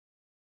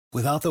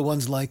Without the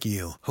ones like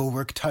you, who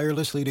work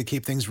tirelessly to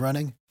keep things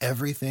running,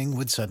 everything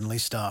would suddenly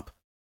stop.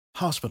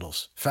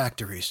 Hospitals,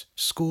 factories,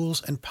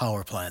 schools, and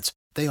power plants,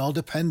 they all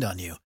depend on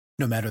you.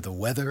 No matter the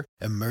weather,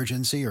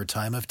 emergency, or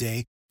time of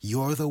day,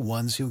 you're the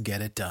ones who get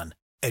it done.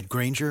 At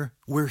Grainger,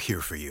 we're here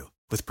for you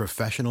with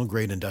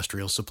professional-grade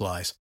industrial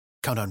supplies.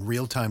 Count on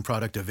real-time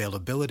product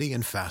availability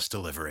and fast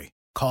delivery.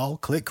 Call,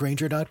 click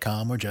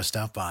Grainger.com, or just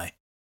stop by.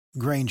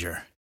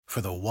 Grainger, for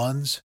the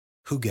ones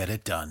who get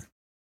it done.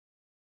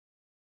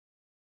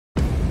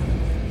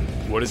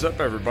 What is up,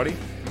 everybody?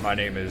 My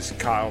name is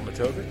Kyle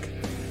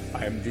Matovic.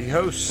 I am the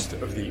host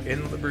of the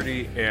In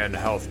Liberty and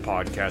Health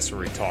podcast, where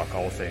we talk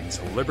all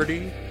things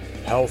liberty,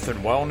 health, and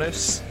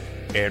wellness,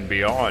 and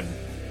beyond.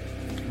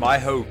 My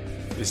hope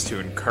is to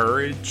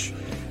encourage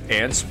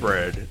and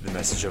spread the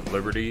message of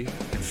liberty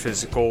and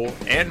physical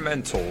and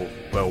mental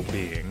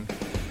well-being.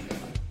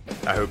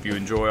 I hope you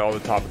enjoy all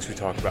the topics we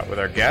talk about with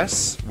our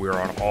guests. We're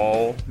on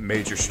all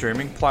major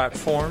streaming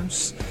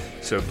platforms,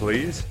 so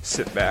please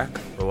sit back,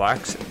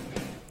 relax,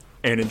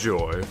 and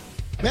enjoy.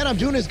 Man, I'm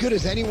doing as good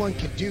as anyone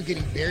can do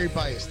getting buried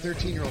by his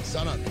 13-year-old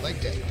son on leg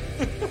day.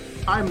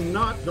 I'm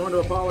not going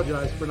to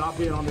apologize for not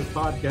being on this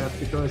podcast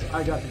because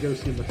I got to go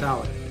see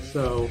Metallica.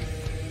 So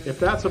if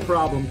that's a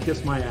problem,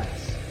 kiss my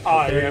ass.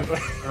 Okay? Yeah.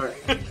 All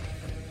right.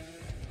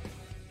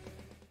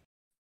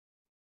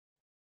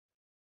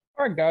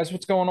 All right, guys,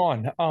 what's going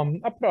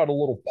on? I put out a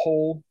little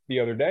poll the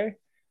other day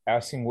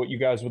asking what you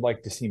guys would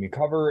like to see me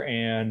cover,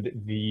 and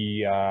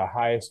the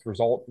highest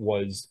result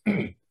was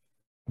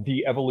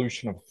the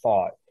evolution of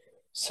thought.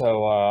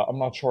 So I'm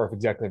not sure if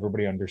exactly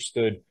everybody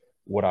understood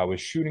what I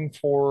was shooting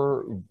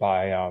for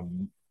by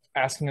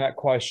asking that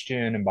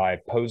question and by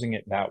posing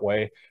it that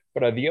way.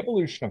 But the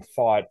evolution of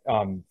thought,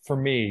 for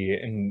me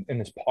in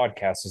this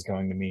podcast, is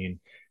going to mean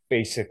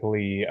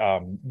basically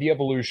the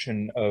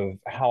evolution of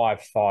how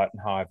I've thought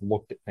and how I've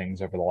looked at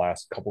things over the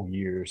last couple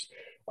years.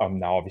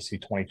 Now, obviously,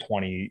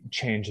 2020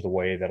 changed the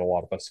way that a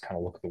lot of us kind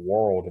of look at the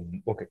world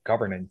and look at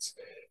governance.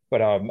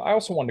 But I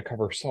also wanted to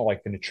cover some of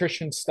like the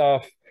nutrition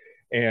stuff,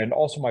 and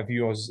also my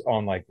views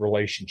on like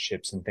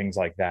relationships and things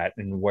like that,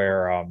 and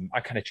where I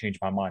kind of changed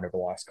my mind over the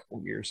last couple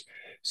of years.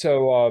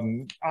 So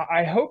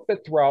I hope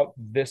that throughout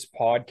this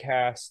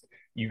podcast,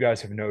 you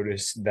guys have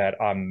noticed that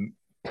I'm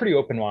pretty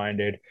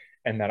open-minded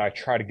and that I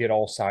try to get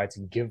all sides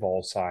and give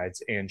all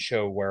sides and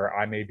show where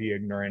I may be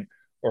ignorant,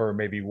 or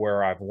maybe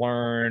where I've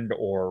learned,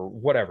 or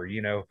whatever,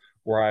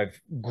 where I've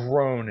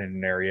grown in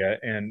an area.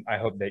 And I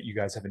hope that you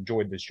guys have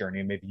enjoyed this journey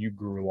and maybe you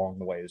grew along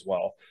the way as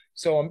well.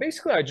 So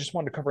basically, I just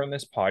wanted to cover in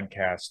this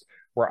podcast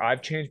where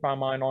I've changed my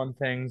mind on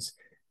things.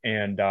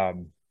 And,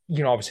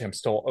 obviously I'm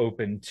still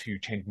open to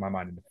changing my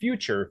mind in the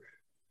future,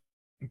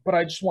 but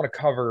I just want to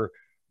cover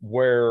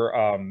where,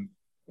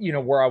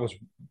 where I was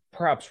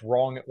perhaps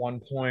wrong at one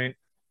point,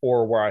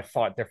 or where I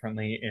thought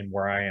differently and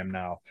where I am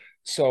now.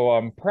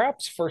 So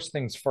perhaps first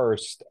things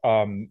first,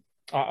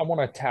 I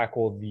want to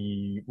tackle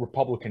the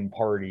Republican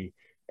Party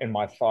and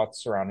my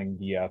thoughts surrounding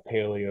the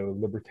paleo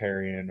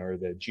libertarian or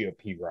the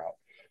GOP route.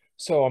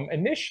 So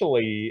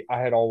initially, I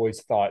had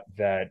always thought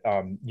that,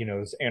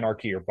 it's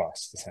anarchy or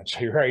bust,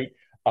 essentially, right?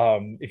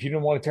 If you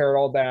didn't want to tear it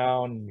all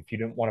down, if you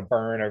didn't want to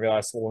burn every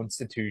last little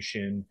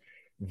institution,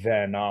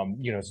 then,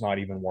 it's not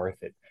even worth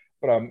it.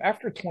 But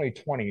after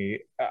 2020,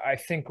 I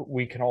think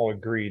we can all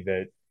agree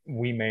that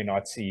we may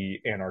not see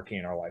anarchy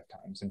in our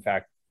lifetimes. In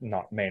fact,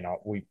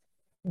 we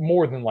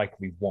more than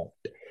likely won't.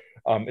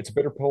 It's a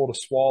bitter pill to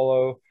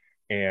swallow,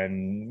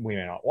 and we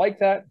may not like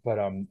that, but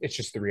it's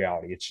just the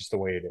reality. It's just the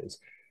way it is.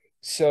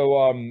 So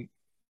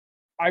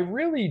I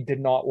really did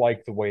not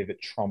like the way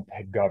that Trump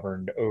had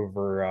governed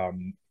over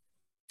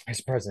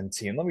his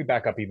presidency. And let me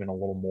back up even a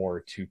little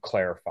more to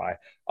clarify.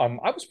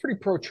 I was pretty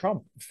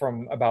pro-Trump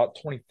from about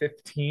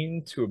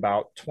 2015 to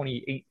about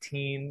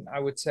 2018, I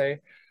would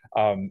say.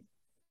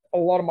 A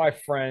lot of my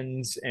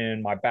friends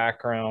and my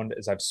background,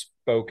 as I've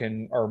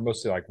spoken, are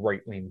mostly like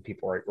right-leaning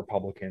people, right?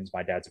 Republicans.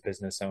 My dad's a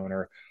business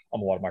owner. A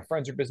lot of my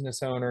friends are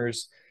business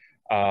owners.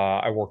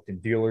 I worked in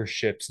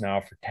dealerships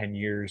now for 10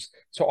 years.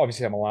 So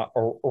obviously I'm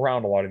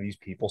around a lot of these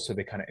people, so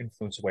they kind of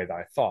influence the way that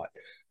I thought.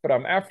 But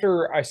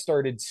after I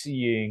started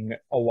seeing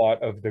a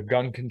lot of the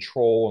gun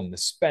control and the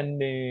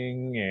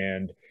spending,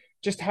 and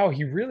just how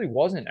he really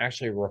wasn't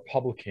actually a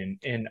Republican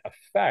in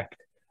effect,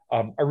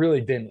 I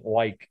really didn't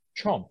like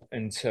Trump.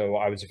 And so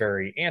I was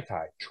very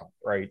anti-Trump,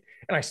 right?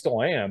 And I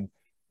still am.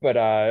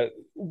 But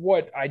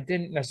what I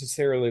didn't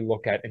necessarily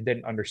look at and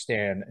didn't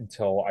understand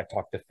until I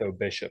talked to Tho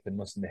Bishop and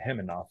listened to him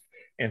enough,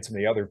 and some of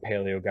the other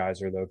paleo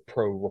guys or the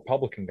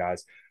pro-Republican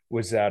guys,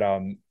 was that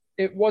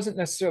it wasn't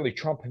necessarily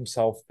Trump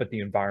himself, but the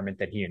environment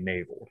that he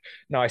enabled.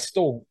 Now, I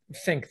still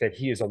think that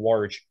he is a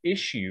large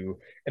issue,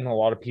 and a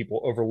lot of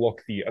people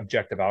overlook the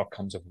objective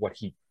outcomes of what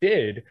he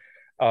did.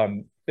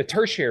 The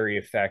tertiary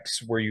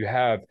effects, where you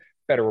have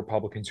better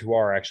Republicans who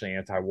are actually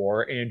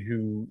anti-war and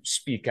who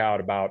speak out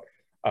about,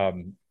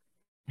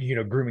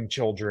 grooming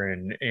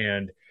children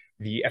and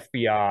the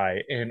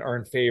FBI, and are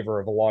in favor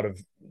of a lot of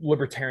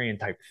libertarian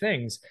type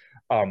things,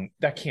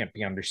 that can't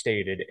be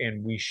understated.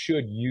 And we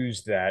should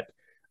use that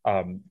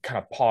kind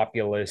of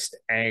populist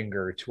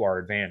anger to our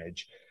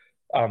advantage.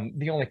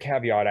 The only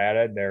caveat I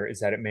added there is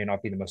that it may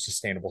not be the most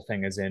sustainable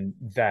thing, as in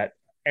that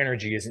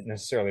energy isn't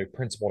necessarily a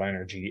principled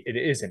energy. It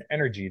is an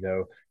energy,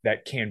 though,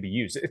 that can be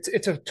used.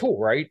 It's a tool,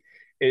 right?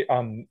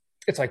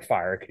 It's like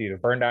fire. It could either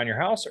burn down your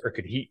house or it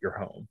could heat your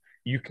home.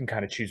 You can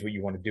kind of choose what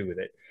you want to do with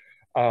it.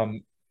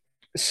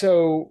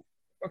 So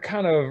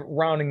kind of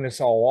rounding this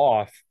all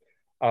off,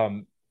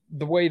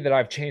 the way that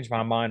I've changed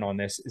my mind on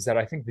this is that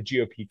I think the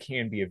GOP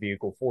can be a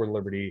vehicle for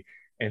liberty,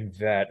 and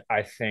that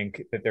I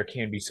think that there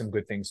can be some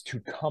good things to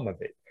come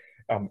of it.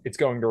 It's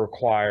going to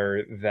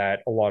require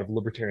that a lot of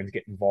libertarians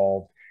get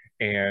involved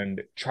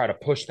and try to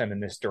push them in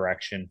this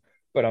direction.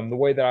 But the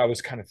way that I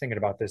was kind of thinking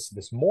about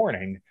this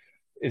morning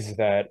is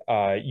that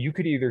you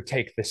could either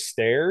take the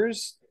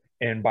stairs,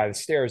 and by the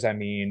stairs, I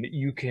mean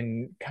you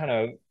can kind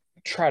of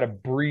try to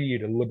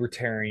breed a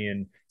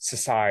libertarian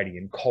society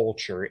and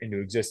culture into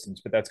existence,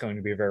 but that's going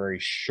to be a very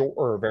short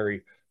or a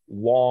very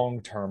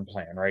long-term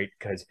plan, right?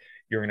 Because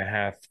you're going to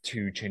have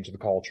to change the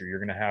culture. You're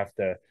going to have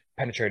to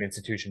penetrate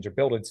institutions or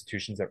build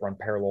institutions that run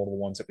parallel to the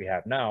ones that we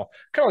have now.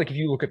 Kind of like if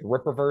you look at the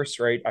Rippaverse,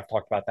 right? I've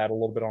talked about that a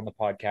little bit on the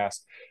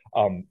podcast.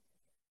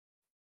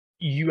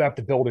 You have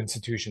to build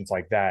institutions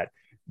like that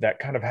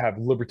kind of have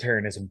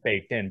libertarianism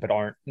baked in, but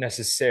aren't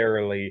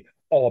necessarily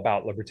all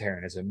about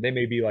libertarianism. They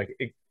may be like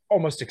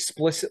almost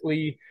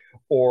explicitly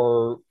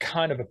or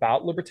kind of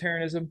about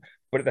libertarianism,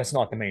 but that's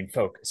not the main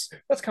focus.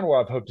 That's kind of what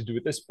I've hoped to do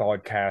with this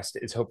podcast,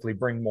 is hopefully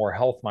bring more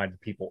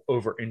health-minded people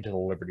over into the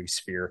liberty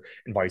sphere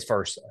and vice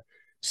versa.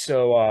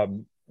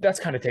 So that's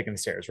kind of taking the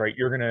stairs, right?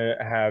 You're going to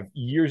have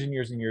years and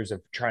years and years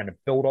of trying to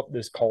build up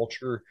this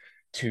culture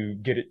to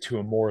get it to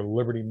a more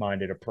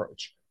liberty-minded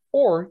approach.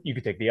 Or you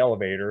could take the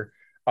elevator,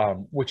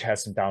 which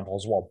has some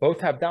downfalls as well.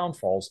 Both have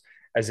downfalls,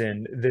 as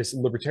in this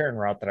libertarian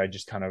route that I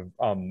just kind of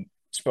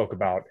spoke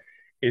about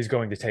is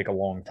going to take a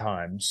long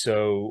time.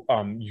 So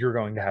you're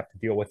going to have to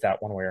deal with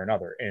that one way or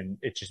another. And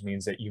it just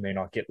means that you may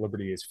not get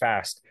liberty as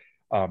fast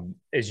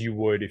as you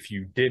would if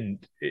you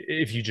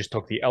just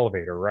took the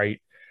elevator, right?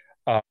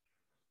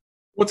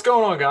 What's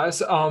going on,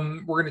 guys?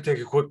 We're going to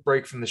take a quick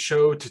break from the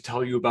show to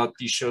tell you about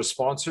the show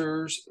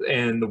sponsors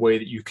and the way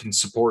that you can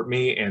support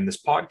me and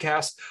this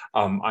podcast.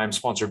 I'm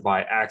sponsored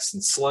by Axe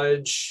and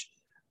Sledge.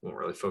 Won't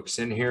really focus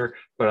in here,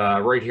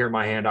 but right here in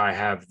my hand, I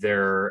have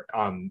their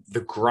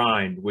The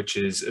Grind, which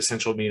is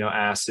essential amino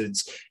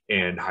acids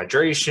and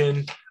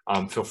hydration.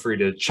 Feel free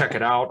to check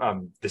it out.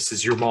 This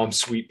is your mom's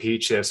sweet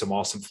peach. They have some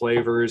awesome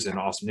flavors and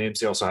awesome names.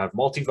 They also have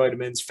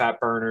multivitamins, fat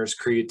burners,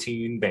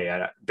 creatine,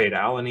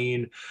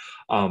 beta-alanine,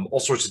 all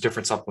sorts of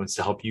different supplements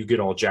to help you get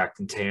all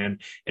jacked and tan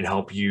and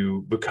help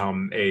you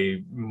become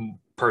a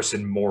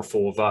person more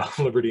full of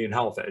liberty and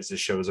health, as this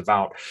show is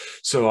about.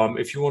 So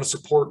if you want to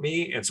support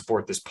me and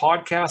support this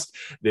podcast,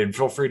 then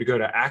feel free to go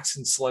to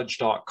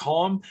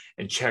axandsledge.com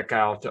and check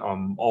out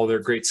all their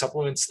great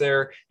supplements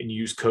there, and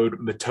use code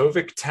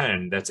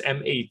MATOVIC10, that's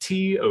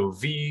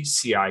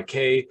MATOVCIK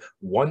 10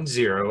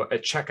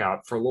 at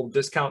checkout for a little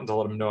discount, and to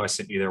let them know I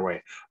sent you their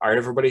way. All right,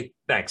 everybody,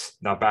 thanks.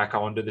 Now back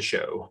on to the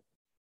show.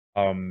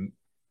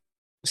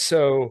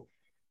 So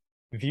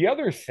the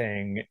other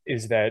thing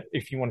is that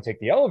if you want to take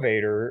the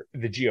elevator,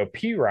 the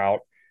GOP route,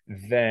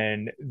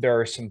 then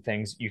there are some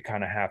things you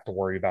kind of have to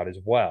worry about as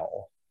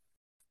well.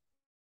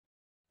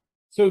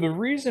 So the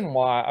reason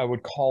why I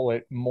would call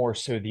it more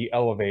so the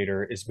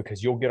elevator is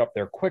because you'll get up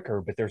there quicker,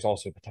 but there's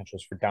also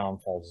potentials for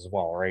downfalls as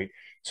well, right?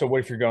 So what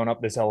if you're going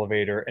up this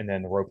elevator and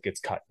then the rope gets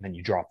cut and then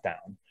you drop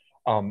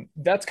down?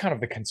 That's kind of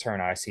the concern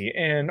I see.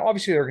 And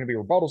obviously there are going to be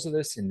rebuttals to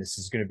this, and this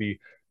is going to be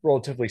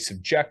relatively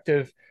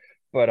subjective,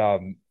 but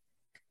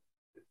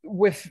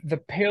with the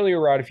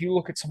paleo route, if you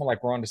look at someone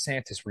like Ron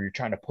DeSantis, where you're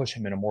trying to push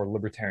him in a more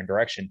libertarian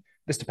direction,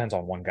 this depends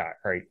on one guy,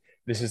 right?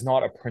 This is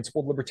not a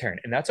principled libertarian,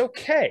 and that's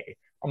okay.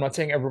 I'm not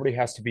saying everybody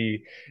has to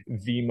be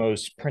the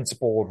most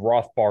principled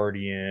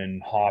Rothbardian,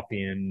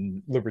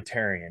 Hoppian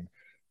libertarian,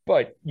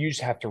 but you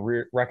just have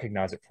to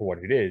recognize it for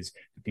what it is,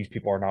 that these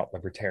people are not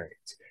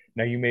libertarians.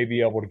 Now, you may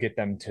be able to get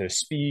them to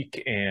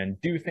speak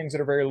and do things that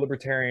are very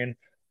libertarian,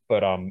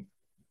 but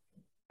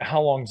how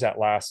long does that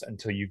last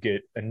until you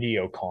get a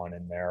neocon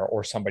in there,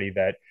 or somebody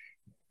that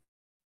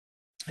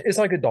is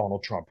like a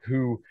Donald Trump,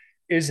 who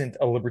isn't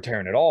a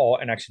libertarian at all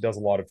and actually does a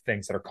lot of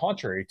things that are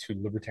contrary to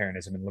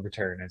libertarianism and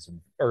libertarianism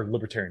or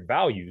libertarian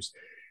values,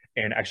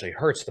 and actually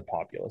hurts the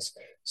populace.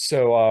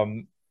 So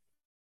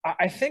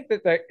I think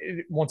that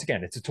once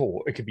again, it's a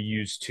tool. It could be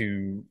used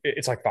to,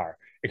 it's like fire.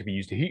 It could be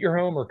used to heat your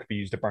home, or it could be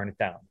used to burn it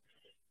down.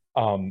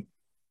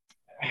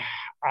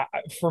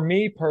 For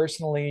me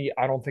personally,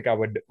 I don't think I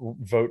would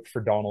vote for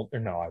Donald, or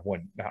no, I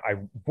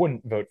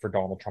wouldn't vote for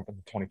Donald Trump in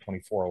the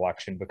 2024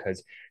 election,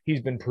 because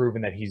he's been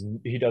proven that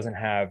he doesn't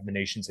have the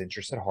nation's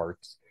interest at heart.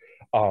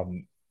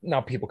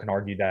 Now people can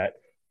argue that,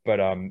 but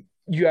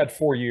you had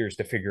 4 years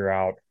to figure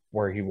out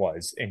where he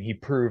was, and he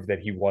proved that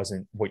he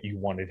wasn't what you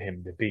wanted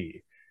him to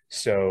be.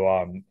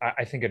 So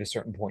I think at a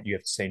certain point you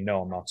have to say,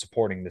 no, I'm not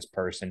supporting this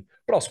person,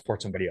 but I'll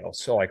support somebody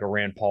else. So like a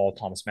Rand Paul,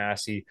 Thomas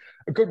Massey,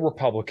 a good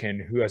Republican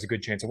who has a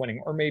good chance of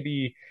winning, or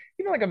maybe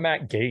even like a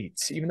Matt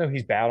Gaetz, even though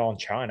he's bad on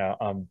China.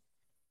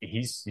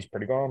 He's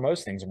pretty good on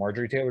most things.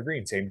 Marjorie Taylor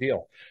Greene, same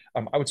deal.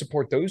 I would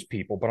support those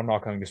people, but I'm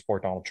not going to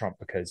support Donald Trump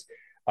because,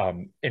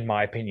 in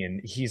my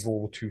opinion, he's a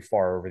little too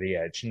far over the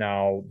edge.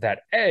 Now,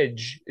 that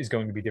edge is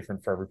going to be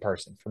different for every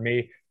person. For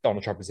me,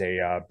 Donald Trump is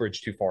a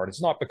bridge too far. And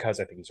it's not because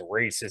I think he's a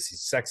racist,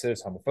 he's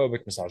sexist, homophobic,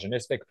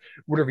 misogynistic,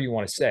 whatever you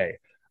want to say.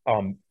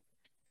 Um,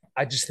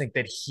 I just think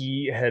that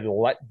he had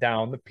let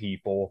down the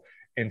people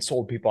and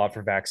sold people out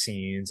for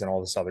vaccines and all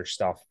this other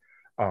stuff.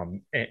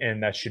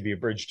 And that should be a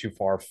bridge too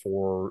far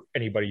for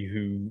anybody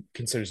who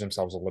considers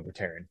themselves a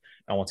libertarian.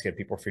 Now, once again,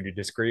 people are free to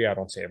disagree. I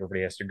don't say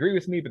everybody has to agree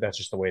with me, but that's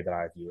just the way that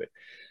I view it.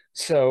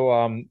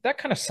 So that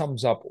kind of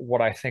sums up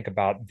what I think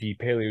about the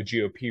Paleo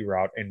GOP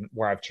route and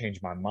where I've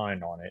changed my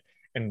mind on it.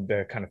 And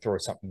to kind of throw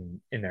something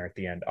in there at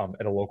the end,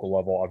 at a local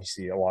level,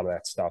 obviously, a lot of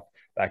that stuff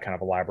that I kind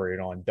of elaborated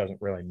on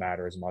doesn't really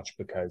matter as much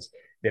because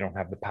they don't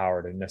have the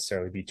power to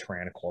necessarily be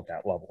tyrannical at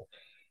that level.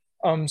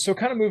 So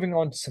kind of moving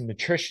on to some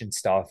nutrition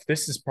stuff.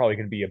 This is probably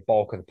going to be a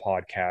bulk of the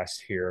podcast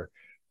here.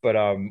 But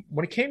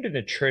when it came to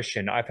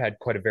nutrition, I've had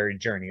quite a varied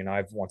journey, and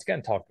I've once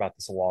again talked about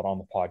this a lot on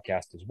the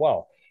podcast as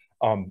well.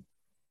 Um,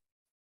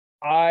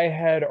 I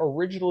had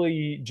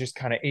originally just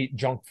kind of ate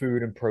junk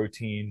food and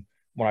protein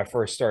when I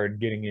first started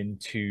getting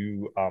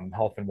into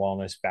health and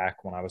wellness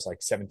back when I was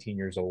like 17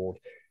 years old.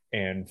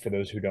 And for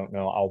those who don't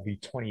know, I'll be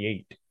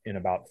 28 in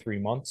about 3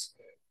 months.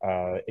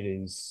 It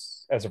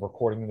is, as of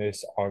recording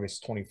this,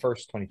 August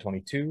 21st,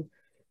 2022.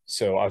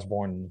 So I was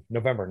born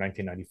November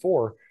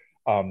 1994.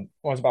 When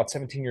I was about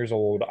 17 years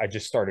old, I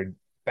just started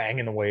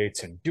banging the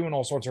weights and doing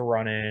all sorts of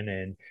running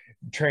and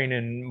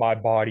training my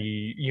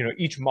body,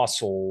 each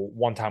muscle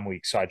one time a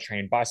week. So I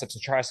trained biceps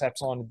and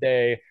triceps on a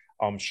day,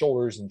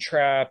 shoulders and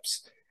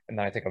traps. And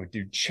then I think I would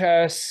do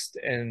chest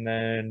and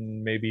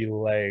then maybe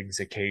legs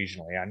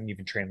occasionally. I didn't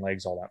even train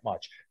legs all that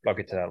much, but I'll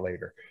get to that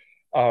later.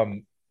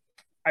 Um,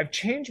 I've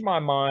changed my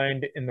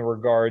mind in the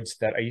regards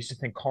that I used to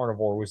think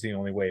carnivore was the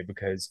only way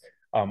because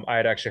I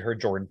had actually heard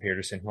Jordan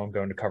Peterson, who I'm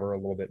going to cover a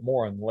little bit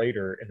more on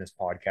later in this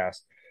podcast.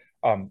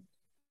 Um,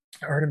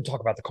 I heard him talk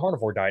about the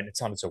carnivore diet and it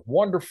sounded so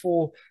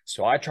wonderful.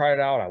 So I tried it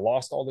out. I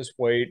lost all this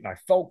weight and I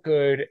felt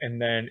good.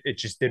 And then it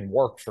just didn't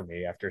work for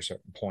me after a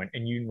certain point.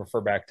 And you can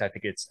refer back to, I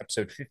think it's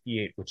episode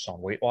 58, which is on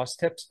weight loss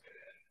tips.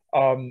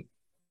 Um,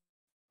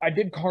 I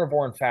did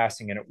carnivore and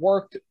fasting and it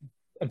worked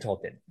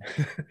until it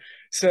didn't.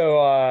 So,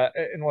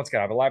 and once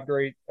again, I've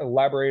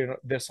elaborated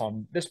this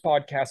on this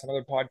podcast and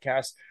other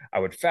podcasts. I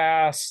would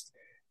fast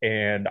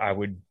and I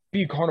would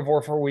be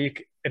carnivore for a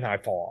week and then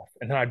I'd fall off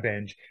and then I'd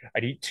binge.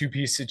 I'd eat 2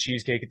 pieces of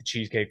cheesecake at the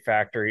Cheesecake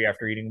Factory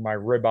after eating my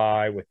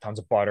ribeye with tons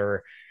of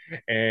butter.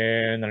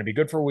 And then I'd be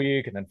good for a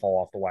week and then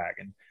fall off the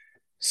wagon.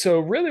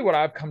 So really what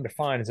I've come to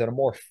find is that a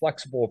more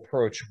flexible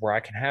approach where I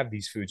can have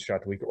these foods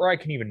throughout the week, or I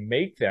can even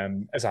make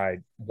them as I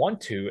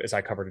want to, as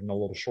I covered in a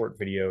little short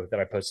video that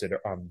I posted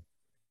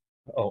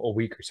a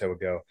week or so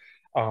ago.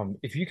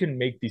 If you can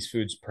make these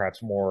foods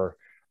perhaps more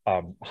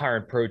higher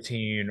in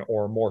protein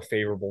or more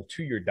favorable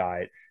to your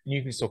diet,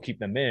 you can still keep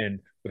them in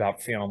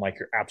without feeling like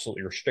you're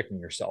absolutely restricting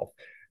yourself.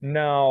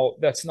 Now,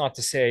 that's not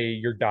to say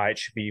your diet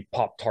should be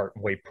Pop-Tart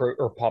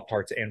and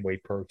Pop-Tarts and whey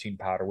protein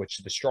powder, which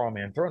the straw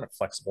man thrown at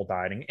flexible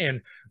dieting, and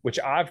which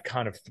I've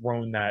kind of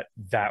thrown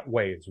that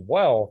way as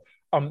well.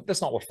 That's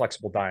not what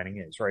flexible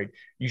dieting is, right?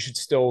 You should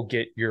still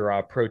get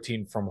your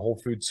protein from whole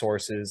food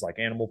sources like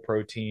animal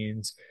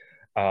proteins,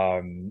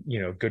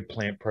 good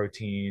plant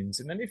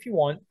proteins, and then if you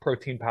want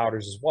protein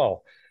powders as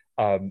well.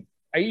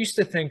 I used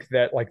to think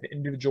that like the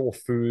individual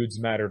foods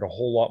mattered a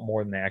whole lot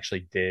more than they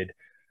actually did.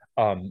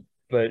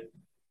 But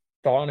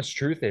the honest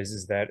truth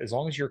is that as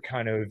long as you're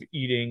kind of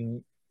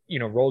eating,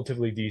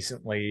 relatively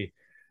decently,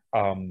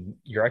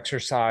 you're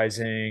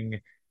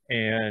exercising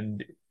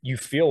and you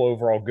feel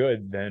overall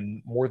good,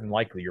 then more than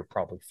likely you're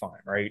probably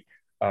fine, right?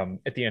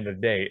 At the end of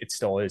the day, it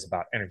still is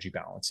about energy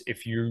balance.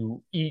 If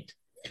you eat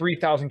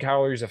 3,000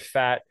 calories of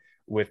fat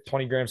with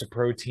 20 grams of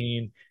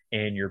protein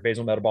and your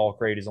basal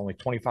metabolic rate is only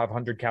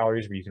 2,500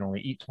 calories, where you can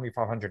only eat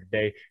 2,500 a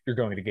day, you're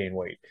going to gain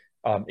weight.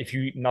 If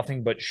you eat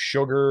nothing but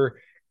sugar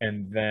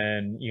and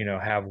then,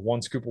 have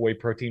 1 scoop of whey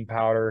protein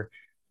powder,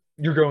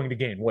 you're going to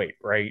gain weight,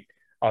 right?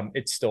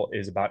 It still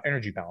is about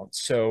energy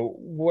balance. So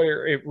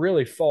where it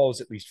really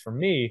falls, at least for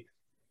me,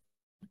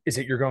 is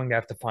that you're going to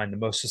have to find the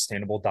most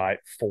sustainable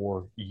diet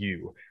for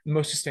you. The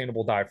most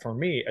sustainable diet for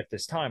me at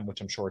this time,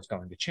 which I'm sure it's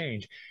going to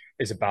change,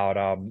 is about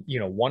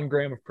 1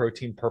 gram of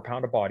protein per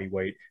pound of body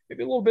weight,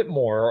 maybe a little bit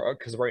more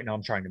because right now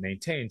I'm trying to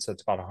maintain. So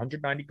it's about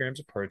 190 grams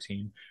of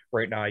protein.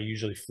 Right now I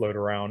usually float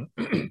around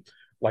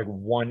like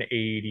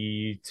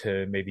 180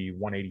 to maybe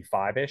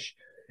 185-ish.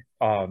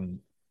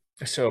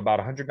 So about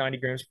 190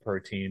 grams of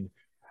protein.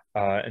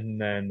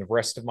 And then the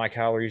rest of my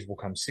calories will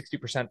come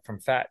 60% from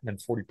fat and then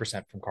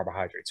 40% from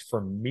carbohydrates. For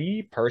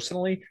me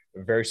personally,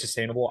 very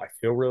sustainable. I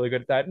feel really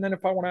good at that. And then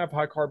if I want to have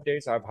high carb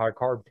days, I have high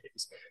carb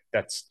days.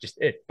 that's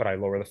just it. But I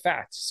lower the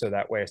fats, so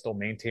that way I still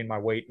maintain my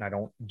weight and I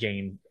don't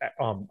gain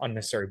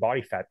unnecessary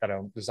body fat that I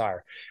don't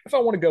desire. If I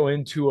want to go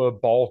into a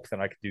bulk,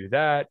 then I could do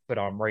that. But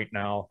right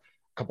now,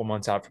 a couple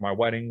months out from my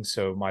wedding,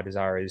 so my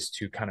desire is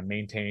to kind of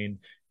maintain,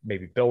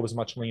 maybe build as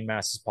much lean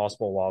mass as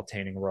possible while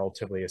attaining a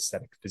relatively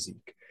aesthetic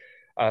physique.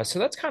 So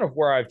that's kind of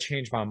where I've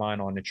changed my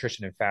mind on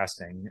nutrition and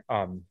fasting.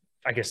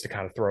 I guess to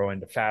kind of throw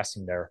into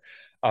fasting there.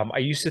 I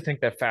used to think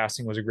that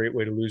fasting was a great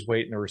way to lose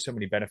weight, and there were so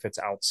many benefits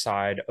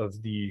outside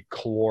of the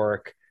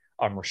caloric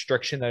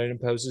restriction that it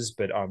imposes.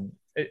 But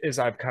as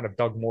I've kind of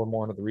dug more and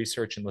more into the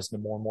research and listened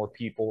to more and more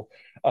people,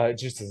 it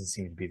just doesn't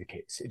seem to be the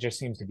case. It just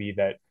seems to be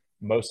that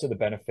most of the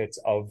benefits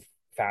of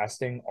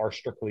fasting are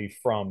strictly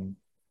from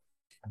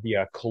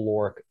the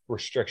caloric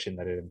restriction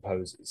that it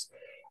imposes.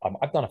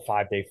 I've done a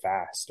 5-day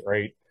fast,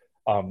 right?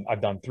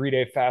 I've done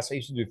 3-day fasts. I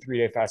used to do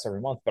 3-day fasts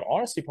every month, but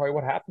honestly, probably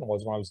what happened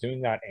was when I was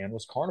doing that and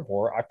was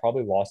carnivore, I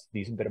probably lost a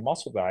decent bit of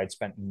muscle that I had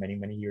spent many,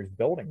 many years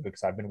building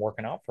because I've been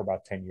working out for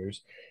about 10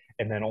 years.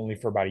 And then only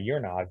for about a year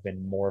now, I've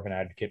been more of an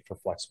advocate for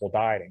flexible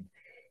dieting.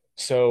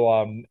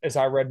 So as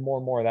I read more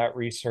and more of that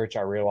research,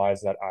 I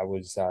realized that I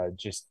was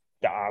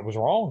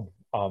wrong.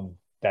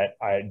 That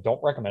I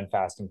don't recommend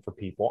fasting for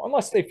people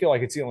unless they feel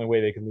like it's the only way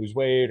they can lose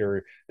weight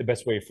or the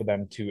best way for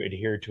them to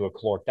adhere to a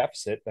caloric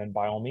deficit. Then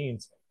by all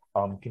means,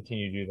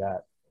 continue to do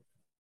that.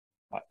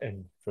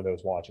 And for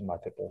those watching, my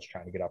pit bull's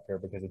trying to get up here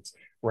because it's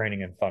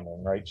raining and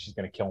thundering, right? She's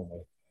going to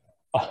kill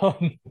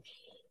me.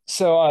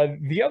 So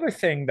the other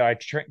thing that I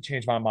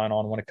changed my mind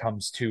on when it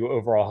comes to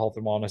overall health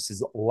and wellness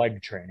is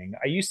leg training.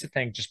 I used to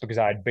think just because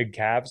I had big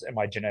calves and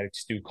my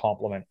genetics do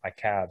complement my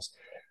calves.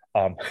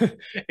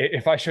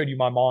 If I showed you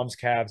my mom's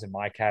calves and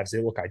my calves,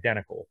 they look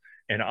identical.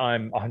 And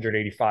I'm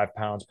 185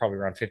 pounds, probably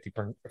around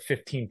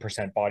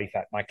 15% body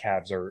fat. My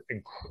calves are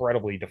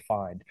incredibly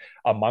defined.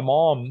 My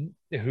mom,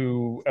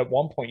 who at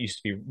one point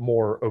used to be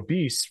more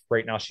obese,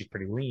 right now she's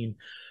pretty lean.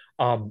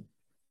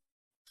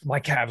 My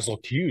calves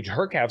look huge.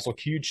 Her calves look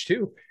huge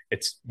too.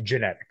 It's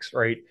genetics,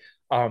 right?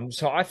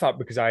 So I thought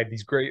because I had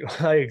these great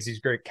legs, these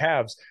great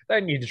calves, that I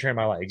need to train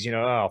my legs.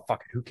 Oh,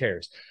 fuck it, who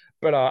cares?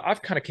 But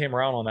I've kind of came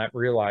around on that,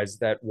 realized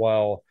that,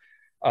 well,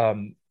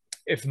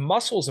 if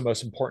muscle is the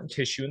most important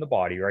tissue in the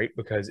body, right?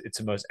 Because it's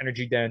the most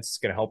energy dense, it's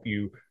going to help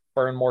you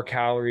burn more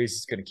calories,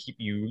 it's going to keep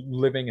you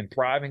living and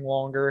thriving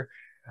longer.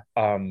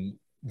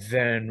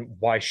 Then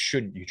why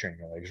shouldn't you train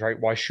your legs, right?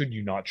 Why should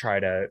you not try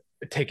to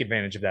take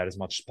advantage of that as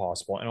much as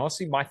possible? And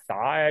honestly, my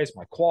thighs,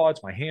 my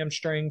quads, my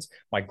hamstrings,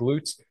 my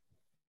glutes,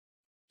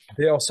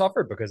 they all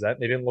suffered because that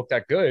they didn't look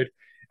that good.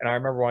 And I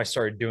remember when I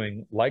started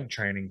doing leg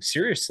training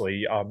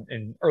seriously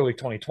in early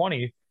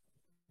 2020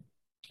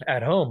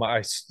 at home,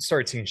 I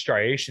started seeing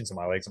striations in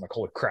my legs. I'm like,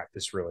 holy crap,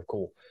 this is really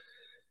cool.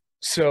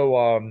 So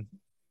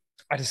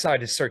I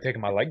decided to start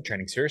taking my leg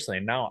training seriously.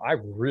 And now I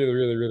really,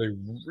 really, really,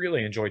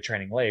 really enjoy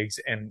training legs.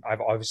 And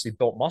I've obviously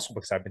built muscle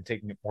because I've been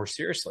taking it more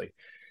seriously.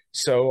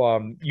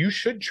 So you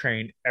should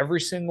train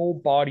every single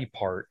body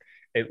part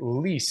at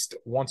least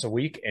once a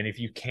week. And if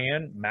you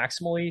can,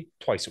 maximally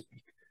twice a week.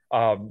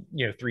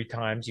 3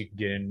 times you can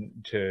get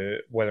into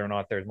whether or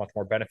not there's much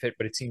more benefit,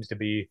 but it seems to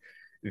be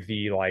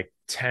the like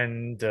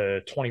 10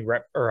 to 20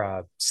 rep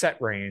or set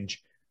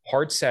range,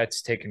 hard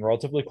sets taken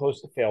relatively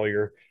close to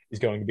failure is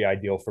going to be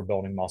ideal for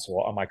building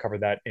muscle. I cover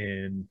that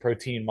in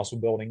protein muscle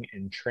building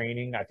and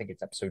training. I think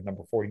it's episode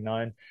number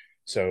 49.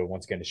 So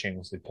once again, to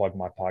shamelessly plug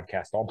my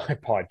podcast, all my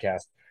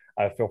podcasts,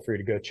 feel free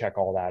to go check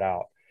all that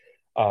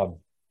out.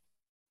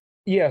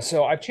 Yeah,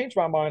 so I've changed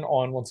my mind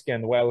on, once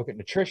again, the way I look at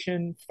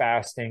nutrition,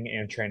 fasting,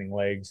 and training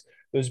legs.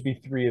 Those would be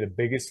 3 of the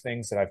biggest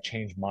things that I've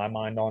changed my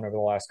mind on over the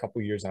last couple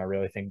of years. And I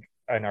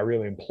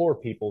really implore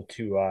people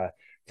to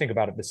think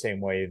about it the same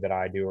way that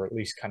I do, or at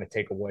least kind of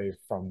take away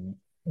from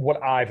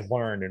what I've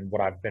learned and what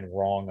I've been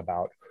wrong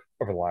about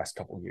over the last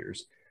couple of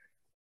years.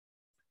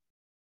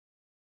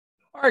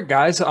 All right,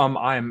 guys.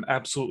 I am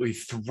absolutely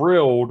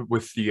thrilled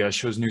with the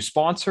show's new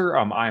sponsor.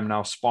 I am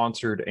now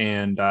sponsored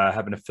and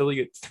have an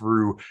affiliate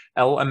through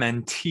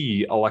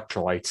LMNT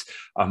Electrolytes.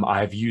 I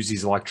have used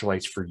these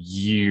electrolytes for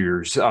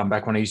years.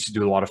 Back when I used to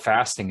do a lot of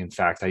fasting, in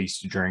fact, I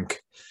used to drink,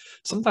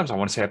 sometimes I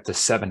want to say up to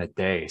 7 a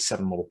day,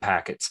 7 little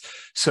packets.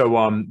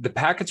 So the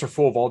packets are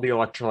full of all the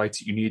electrolytes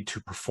that you need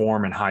to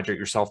perform and hydrate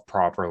yourself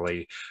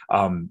properly.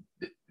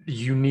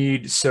 You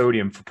need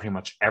sodium for pretty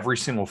much every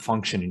single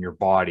function in your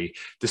body,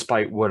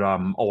 despite what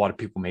a lot of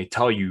people may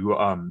tell you.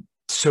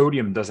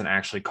 Sodium doesn't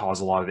actually cause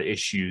a lot of the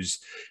issues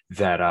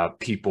that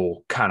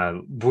people kind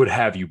of would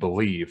have you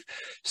believe.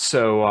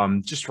 So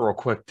just real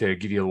quick to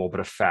give you a little bit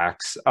of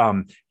facts.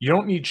 You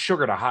don't need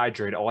sugar to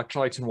hydrate.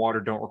 Electrolytes and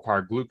water don't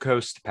require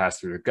glucose to pass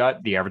through the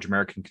gut. The average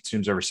American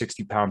consumes over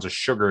 60 pounds of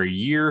sugar a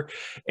year.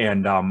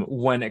 And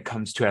when it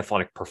comes to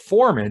athletic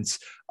performance,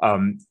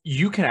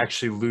 you can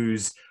actually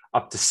lose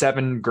up to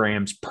 7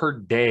 grams per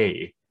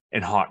day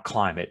in hot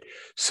climate.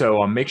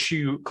 So make sure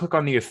you click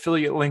on the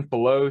affiliate link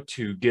below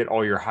to get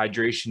all your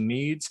hydration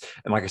needs.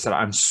 And like I said,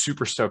 I'm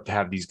super stoked to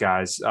have these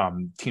guys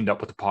teamed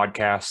up with the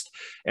podcast,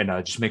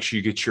 and just make sure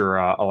you get your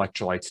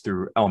electrolytes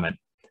through Element.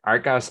 All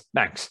right, guys,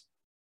 thanks.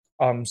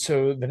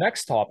 So the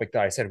next topic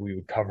that I said we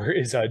would cover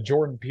is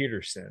Jordan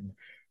Peterson.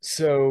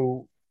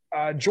 So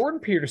Jordan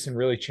Peterson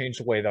really changed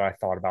the way that I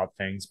thought about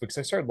things because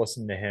I started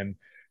listening to him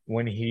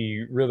when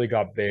he really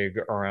got big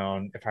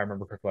around, if I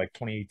remember correctly, like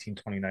 2018,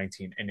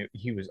 2019. And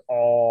he was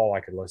all I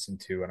could listen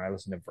to. And I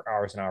listened to him for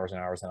hours and hours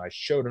and hours. And I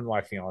showed him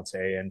my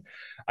fiance and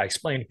I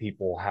explained to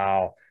people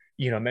how,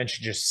 men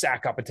should just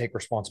sack up and take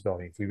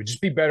responsibility. If we would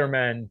just be better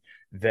men,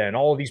 then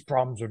all of these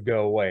problems would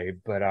go away.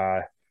 But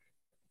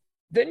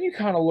then you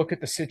kind of look at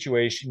the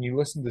situation, you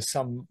listen to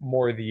some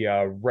more of the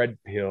red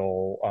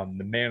pill,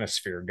 the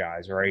manosphere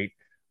guys, right?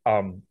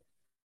 Um,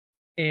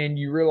 and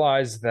you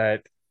realize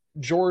that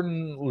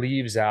Jordan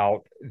leaves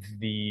out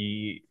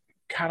the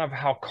kind of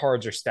how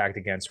cards are stacked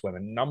against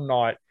women. And I'm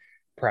not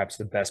perhaps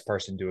the best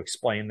person to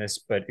explain this,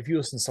 but if you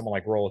listen to someone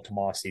like Rollo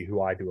Tomassi,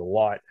 who I do a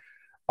lot,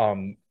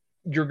 um,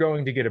 you're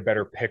going to get a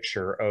better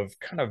picture of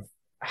kind of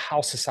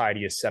how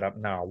society is set up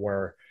now,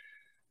 where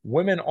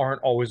women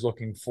aren't always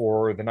looking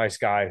for the nice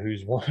guy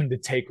who's willing to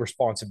take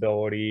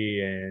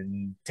responsibility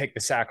and take the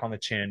sack on the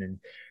chin and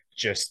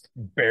just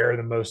bear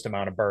the most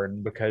amount of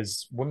burden,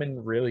 because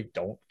women really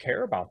don't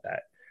care about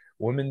that.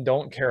 Women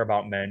don't care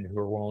about men who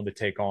are willing to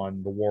take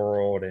on the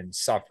world and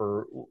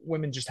suffer.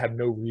 Women just have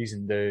no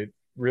reason to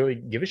really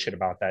give a shit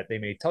about that. They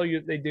may tell you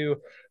that they do,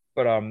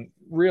 but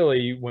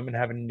really, women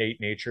have an innate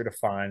nature to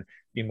find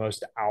the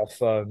most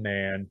alpha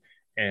man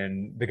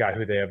and the guy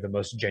who they have the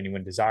most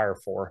genuine desire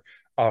for.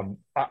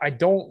 I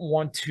don't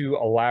want to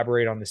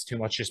elaborate on this too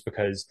much just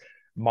because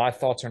my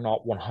thoughts are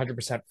not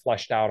 100%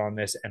 fleshed out on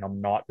this, and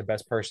I'm not the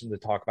best person to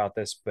talk about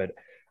this. But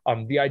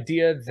the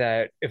idea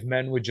that if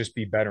men would just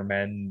be better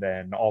men,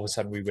 then all of a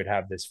sudden we would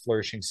have this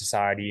flourishing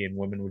society and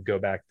women would go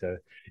back to,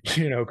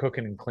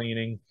 cooking and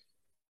cleaning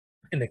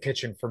in the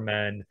kitchen for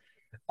men.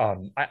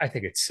 I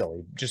think it's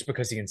silly just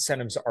because the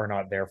incentives are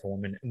not there for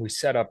women. And we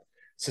set up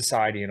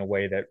society in a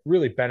way that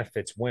really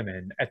benefits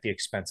women at the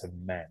expense of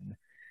men.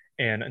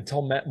 And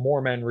until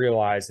more men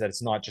realize that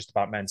it's not just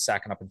about men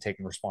sacking up and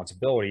taking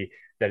responsibility,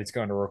 that it's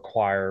going to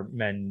require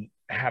men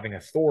having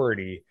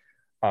authority,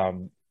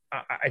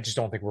 I just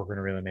don't think we're going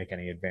to really make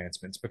any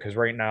advancements, because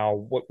right now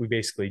what we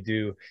basically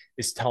do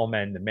is tell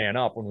men to man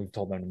up when we've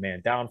told them to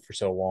man down for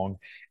so long,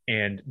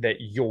 and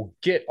that you'll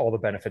get all the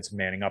benefits of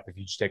manning up if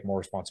you just take more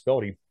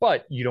responsibility,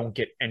 but you don't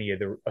get any of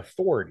the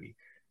authority.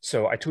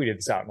 So I tweeted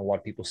this out and a lot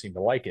of people seem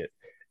to like it.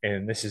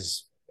 And this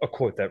is a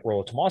quote that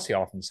Rollo Tomassi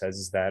often says,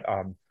 is that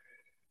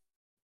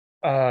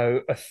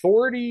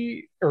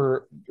authority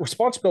or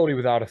responsibility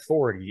without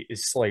authority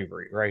is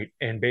slavery, right?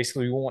 And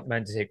basically, we want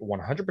men to take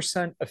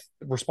 100%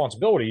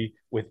 responsibility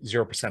with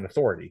 0%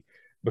 authority.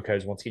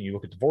 Because once again, you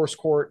look at divorce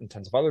court and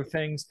tons of other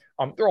things,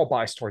 they're all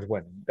biased towards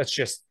women. That's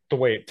just the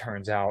way it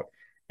turns out.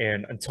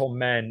 And until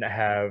men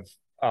have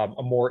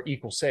a more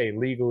equal say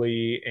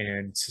legally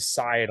and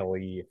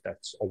societally, if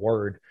that's a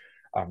word,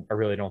 I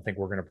really don't think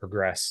we're going to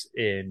progress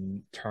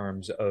in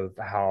terms of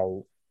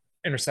how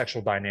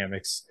intersexual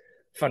dynamics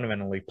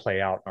fundamentally play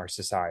out in our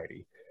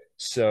society.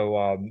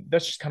 So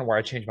that's just kind of where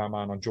I changed my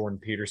mind on Jordan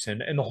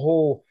Peterson and the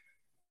whole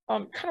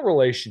kind of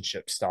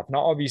relationship stuff. Now,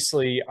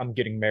 obviously, I'm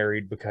getting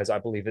married because I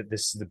believe that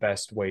this is the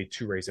best way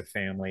to raise a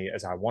family,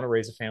 as I want to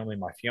raise a family.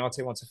 My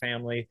fiance wants a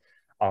family.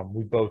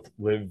 We both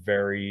live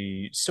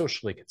very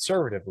socially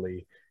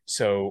conservatively.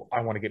 So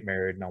I want to get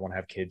married and I want to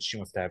have kids. She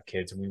wants to have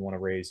kids, and we want to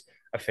raise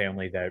a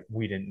family that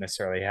we didn't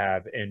necessarily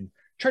have and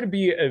try to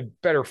be a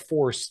better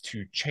force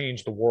to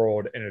change the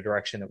world in a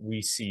direction that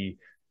we see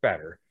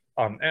better.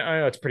 And I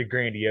know it's pretty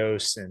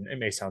grandiose and it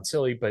may sound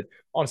silly, but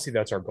honestly,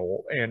 that's our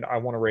goal. And I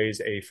want to raise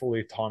a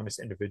fully autonomous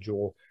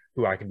individual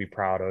who I can be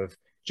proud of,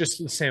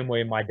 just the same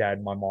way my dad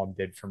and my mom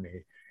did for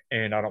me.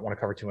 And I don't want to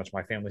cover too much of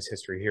my family's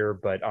history here,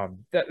 but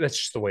that's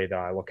just the way that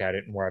I look at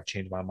it and where I've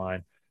changed my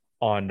mind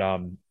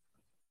on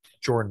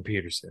Jordan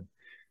Peterson.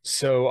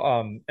 So,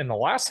 and the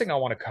last thing I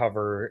want to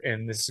cover,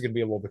 and this is going to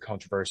be a little bit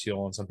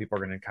controversial, and some people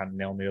are going to kind of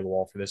nail me to the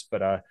wall for this,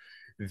 but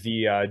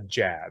the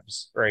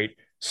jabs, right?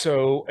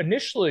 So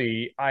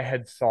initially, I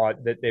had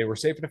thought that they were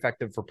safe and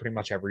effective for pretty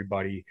much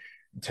everybody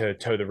to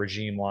toe the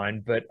regime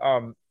line, but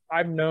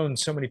I've known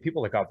so many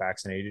people that got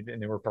vaccinated and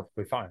they were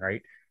perfectly fine,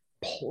 right?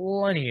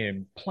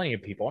 Plenty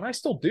of people, and I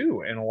still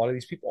do, and a lot of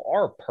these people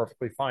are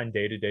perfectly fine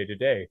day to day to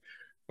day.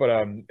 But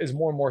as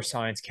more and more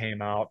science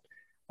came out,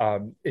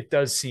 it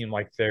does seem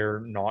like they're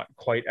not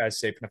quite as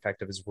safe and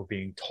effective as we're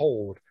being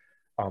told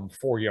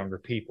for younger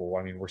people.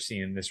 I mean, we're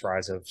seeing this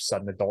rise of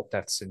sudden adult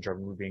death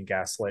syndrome. We're being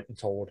gaslit and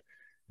told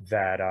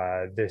that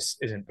this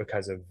isn't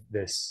because of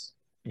this,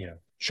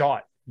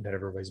 shot that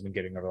everybody's been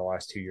getting over the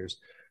last 2 years.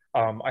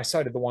 I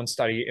cited the one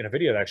study in a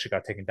video that actually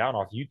got taken down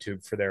off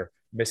YouTube for their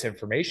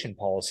misinformation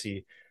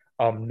policy.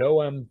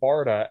 Noam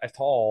Barda et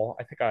al.,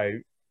 I think I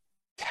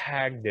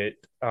tagged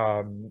it.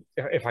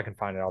 If I can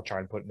find it, I'll try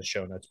and put it in the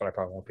show notes, but I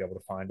probably won't be able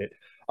to find it.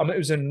 It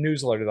was a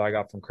newsletter that I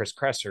got from Chris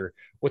Kresser.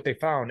 What they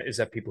found is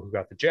that people who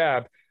got the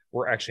jab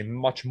were actually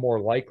much more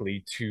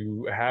likely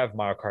to have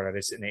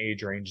myocarditis in the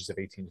age ranges of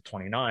 18 to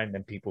 29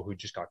 than people who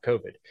just got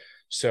COVID.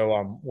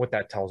 So what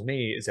that tells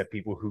me is that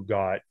people who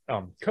got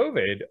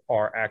COVID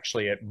are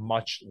actually at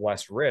much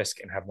less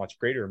risk and have much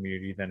greater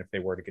immunity than if they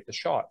were to get the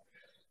shot.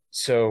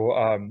 So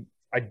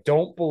I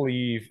don't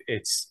believe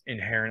it's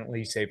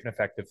inherently safe and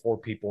effective for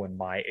people in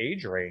my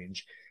age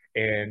range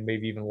and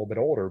maybe even a little bit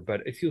older.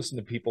 But if you listen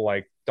to people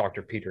like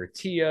Dr. Peter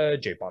Attia,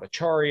 Jay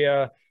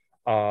Bhattacharya,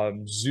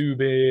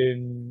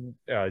 Zubin,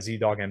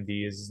 Z-Dog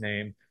MD is his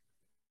name,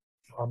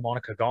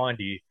 Monica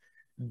Gandhi,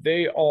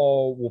 they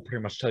all will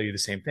pretty much tell you the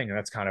same thing. And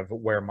that's kind of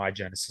where my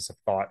genesis of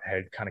thought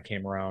had kind of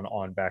came around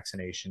on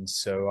vaccinations.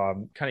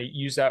 So kind of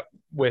use that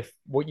with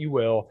what you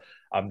will.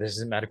 This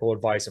isn't medical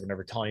advice. I would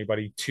never tell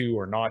anybody to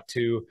or not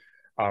to.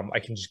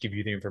 I can just give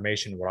you the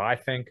information, what I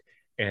think.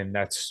 And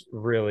that's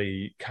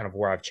really kind of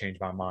where I've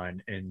changed my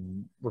mind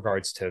in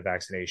regards to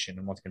vaccination.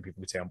 And once again, people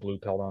would say I'm blue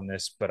pilled on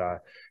this,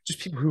 but just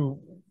people who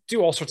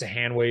do all sorts of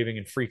hand waving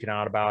and freaking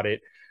out about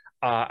it.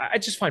 I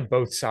just find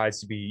both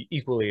sides to be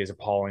equally as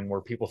appalling,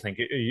 where people think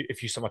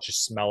if you so much as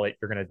smell it,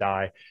 you're going to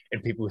die.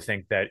 And people who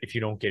think that if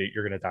you don't get it,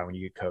 you're going to die when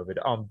you get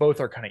COVID.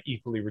 Both are kind of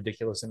equally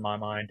ridiculous in my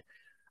mind.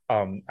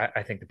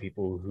 I think the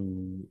people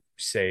who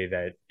say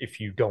that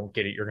if you don't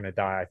get it, you're going to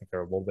die, I think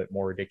they're a little bit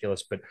more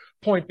ridiculous. But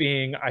point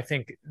being, I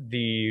think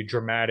the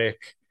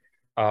dramatic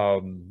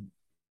binaries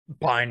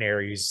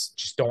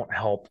just don't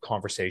help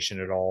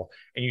conversation at all.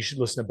 And you should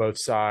listen to both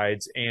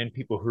sides and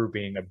people who are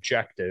being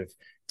objective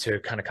to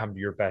kind of come to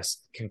your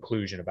best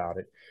conclusion about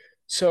it.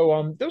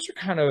 So those are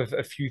kind of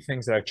a few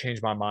things that I've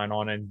changed my mind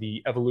on and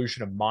the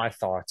evolution of my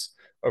thoughts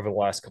over the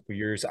last couple of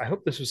years. I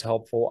hope this was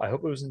helpful. I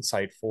hope it was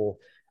insightful.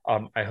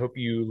 I hope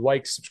you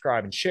like,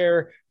 subscribe, and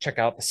share. Check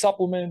out the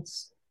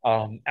supplements,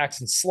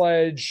 Axe and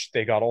Sledge.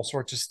 They got all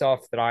sorts of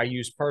stuff that I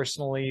use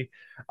personally.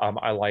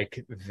 I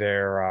like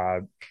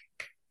their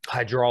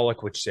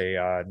Hydraulic, which is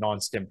a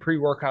non-stim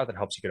pre-workout that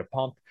helps you get a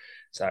pump.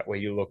 So that way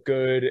you look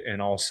good and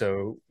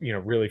also,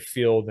 really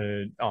feel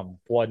the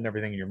blood and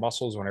everything in your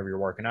muscles whenever you're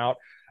working out.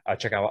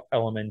 Check out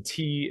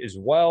LMNT as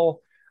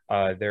well.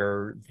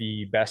 They're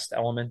the best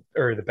the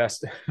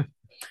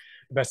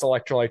best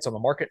electrolytes on the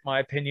market, in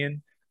my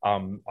opinion.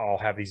 I'll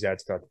have these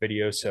ads throughout the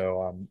video,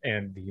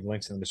 and the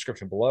links in the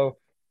description below.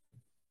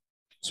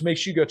 So make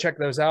sure you go check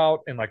those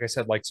out. And like I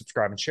said, like,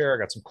 subscribe, and share. I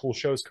got some cool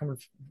shows coming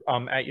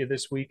at you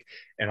this week,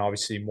 and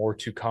obviously more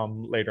to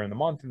come later in the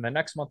month and the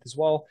next month as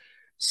well.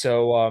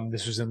 So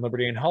this was In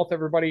Liberty and Health,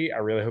 everybody. I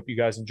really hope you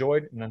guys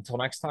enjoyed. And until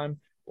next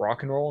time,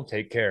 rock and roll and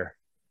take care.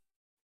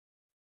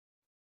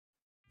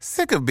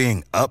 Sick of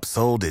being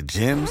upsold at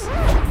gyms?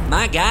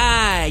 My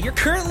guy, you're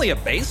currently a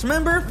base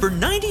member? For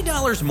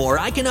 $90 more,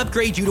 I can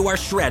upgrade you to our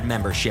Shred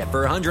membership.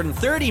 For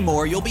 $130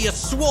 more, you'll be a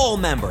Swole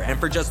member. And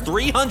for just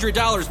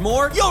 $300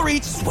 more, you'll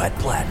reach Sweat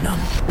Platinum.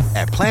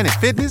 At Planet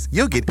Fitness,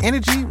 you'll get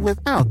energy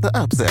without the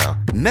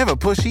upsell. Never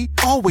pushy,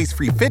 always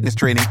free fitness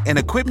training and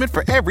equipment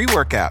for every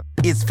workout.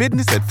 It's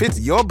fitness that fits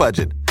your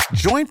budget.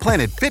 Join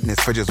Planet Fitness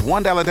for just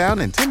 $1 down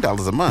and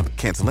 $10 a month.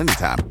 Cancel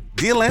anytime.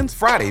 Deal ends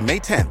Friday, May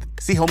 10th.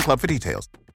 See Home Club for details.